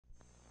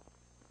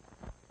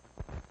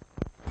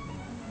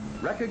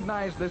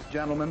Recognize this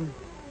gentleman?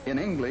 In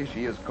English,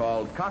 he is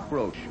called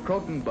cockroach,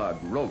 croton bug,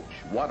 roach,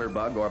 water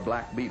bug, or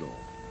black beetle.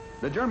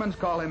 The Germans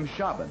call him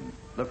Schaben,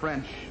 the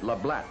French la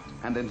blatte,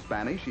 and in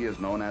Spanish he is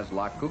known as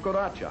la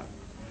cucaracha.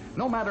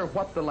 No matter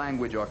what the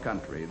language or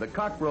country, the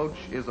cockroach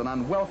is an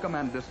unwelcome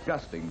and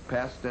disgusting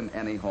pest in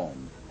any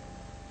home.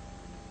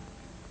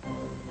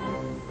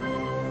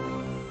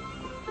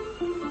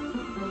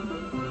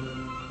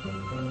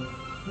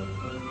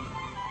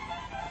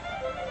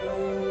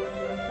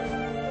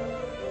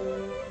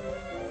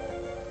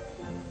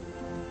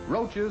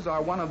 Roaches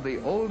are one of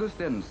the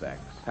oldest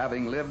insects,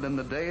 having lived in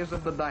the days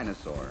of the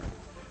dinosaur.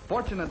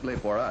 Fortunately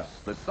for us,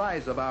 the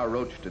size of our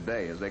roach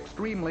today is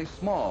extremely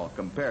small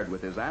compared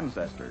with his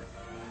ancestor.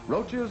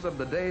 Roaches of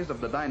the days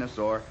of the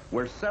dinosaur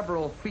were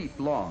several feet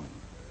long.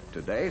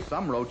 Today,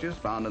 some roaches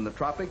found in the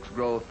tropics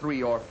grow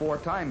 3 or 4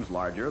 times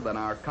larger than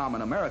our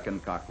common American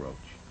cockroach.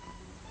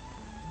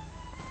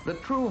 The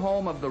true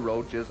home of the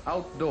roach is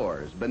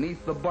outdoors,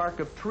 beneath the bark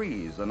of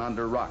trees and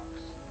under rocks.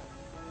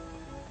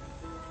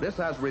 This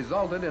has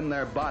resulted in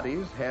their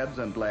bodies, heads,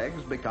 and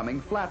legs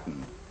becoming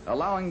flattened,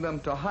 allowing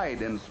them to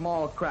hide in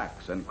small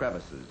cracks and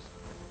crevices.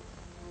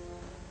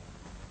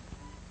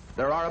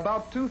 There are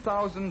about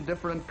 2,000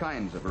 different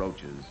kinds of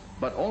roaches,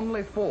 but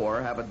only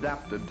 4 have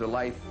adapted to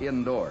life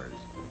indoors.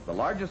 The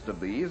largest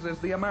of these is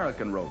the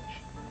American roach.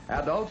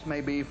 Adults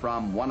may be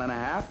from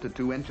 1.5 to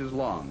 2 inches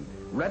long,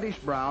 reddish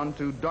brown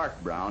to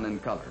dark brown in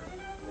color.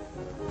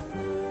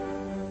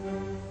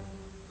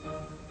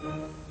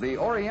 The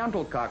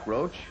oriental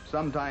cockroach,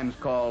 sometimes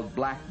called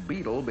black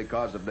beetle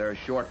because of their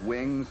short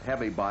wings,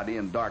 heavy body,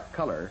 and dark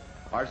color,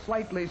 are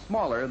slightly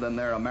smaller than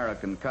their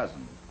American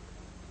cousin.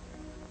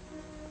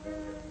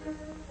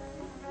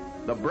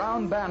 The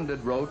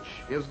brown-banded roach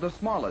is the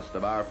smallest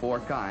of our 4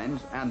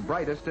 kinds and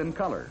brightest in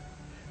color.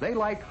 They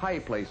like high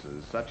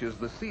places, such as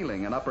the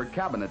ceiling and upper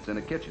cabinets in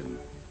a kitchen.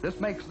 This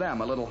makes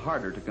them a little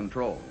harder to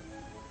control.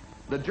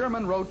 The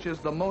German roach is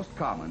the most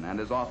common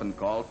and is often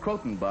called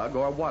croton bug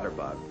or water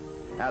bug.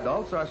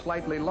 Adults are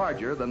slightly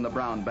larger than the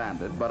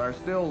brown-banded, but are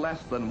still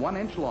less than 1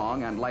 inch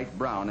long and light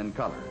brown in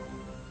color.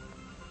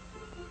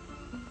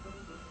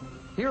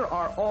 Here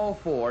are all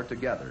 4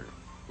 together.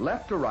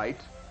 Left to right,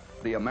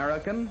 the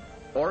American,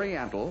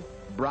 Oriental,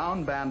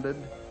 brown-banded,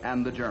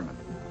 and the German.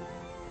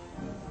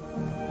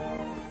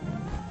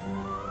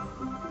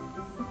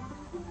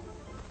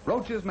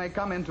 Roaches may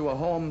come into a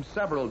home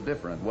several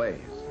different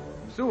ways.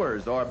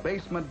 Sewers or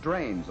basement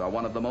drains are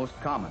one of the most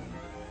common.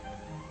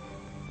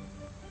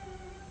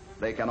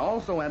 They can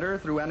also enter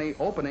through any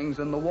openings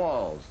in the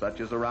walls,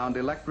 such as around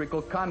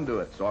electrical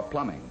conduits or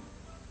plumbing,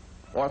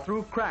 or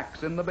through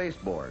cracks in the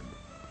baseboard,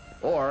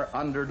 or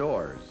under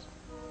doors.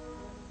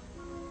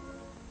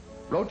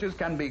 Roaches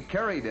can be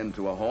carried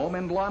into a home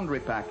in laundry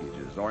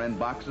packages or in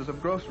boxes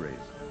of groceries.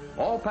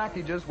 All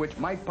packages which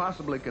might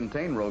possibly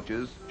contain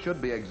roaches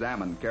should be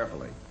examined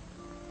carefully.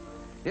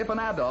 If an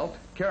adult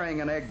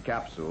carrying an egg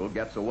capsule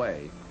gets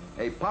away,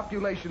 a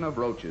population of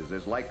roaches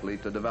is likely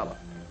to develop.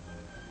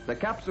 The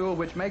capsule,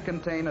 which may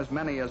contain as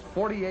many as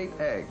 48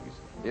 eggs,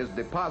 is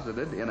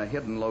deposited in a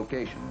hidden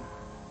location.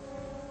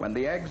 When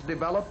the eggs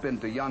develop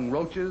into young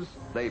roaches,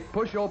 they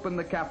push open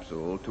the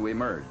capsule to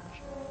emerge.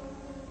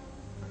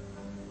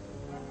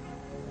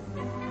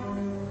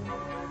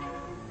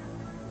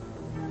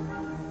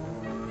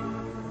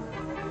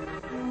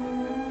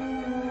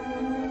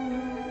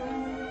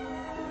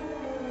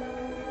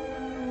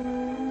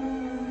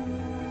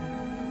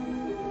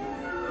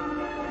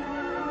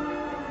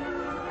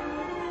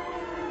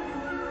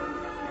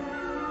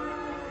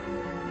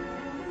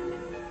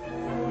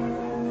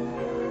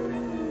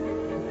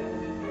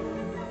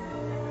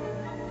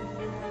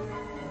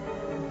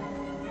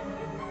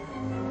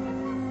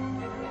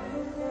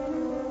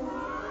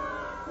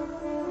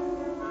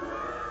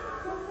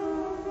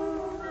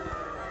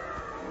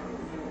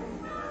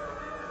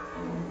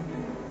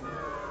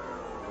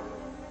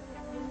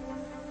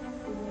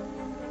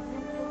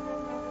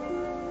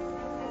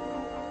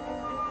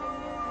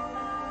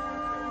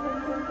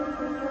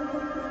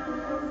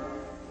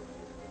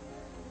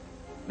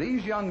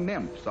 These young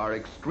nymphs are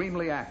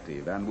extremely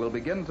active and will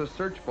begin to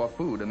search for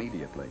food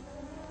immediately.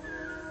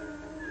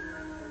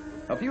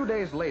 A few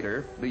days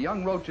later, the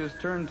young roaches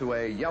turn to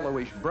a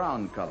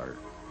yellowish-brown color.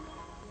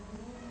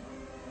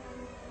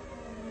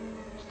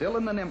 Still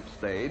in the nymph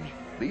stage,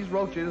 these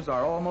roaches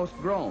are almost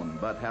grown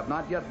but have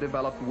not yet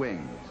developed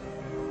wings.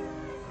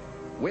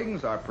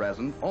 Wings are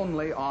present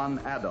only on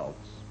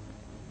adults.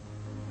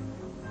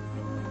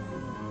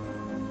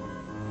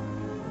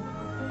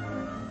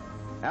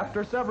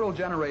 After several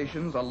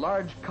generations, a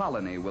large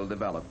colony will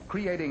develop,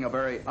 creating a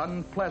very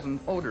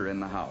unpleasant odor in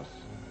the house.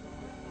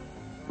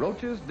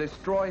 Roaches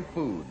destroy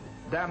food,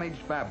 damage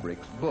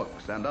fabrics,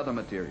 books, and other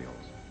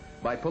materials.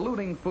 By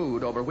polluting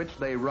food over which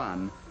they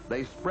run,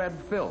 they spread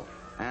filth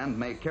and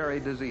may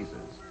carry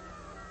diseases.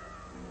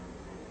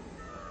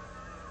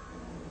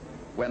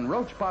 When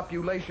roach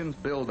populations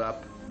build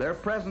up, their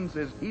presence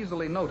is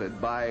easily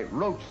noted by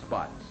roach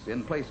spots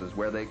in places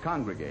where they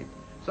congregate,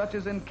 such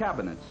as in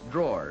cabinets,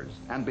 drawers,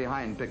 and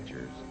behind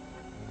pictures.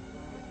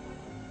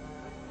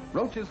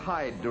 Roaches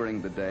hide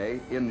during the day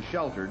in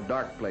sheltered,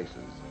 dark places.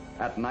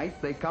 At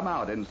night, they come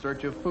out in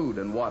search of food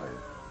and water.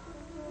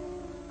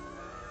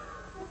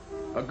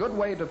 A good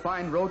way to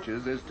find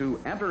roaches is to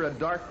enter a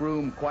dark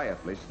room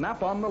quietly,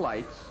 snap on the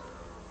lights,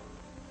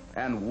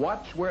 and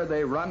watch where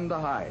they run to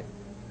hide.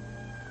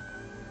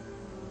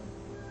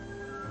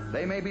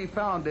 They may be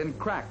found in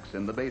cracks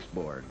in the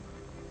baseboard,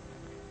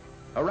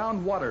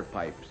 around water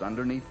pipes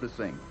underneath the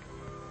sink.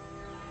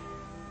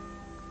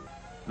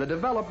 The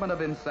development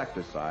of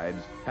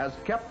insecticides has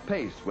kept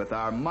pace with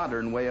our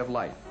modern way of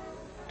life.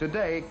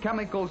 Today,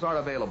 chemicals are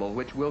available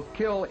which will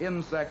kill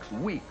insects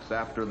weeks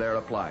after they're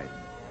applied.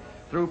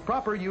 Through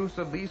proper use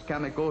of these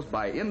chemicals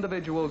by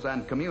individuals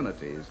and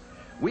communities,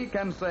 we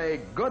can say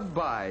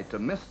goodbye to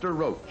Mr.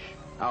 Roach,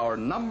 our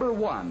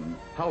 #1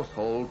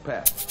 household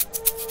pet.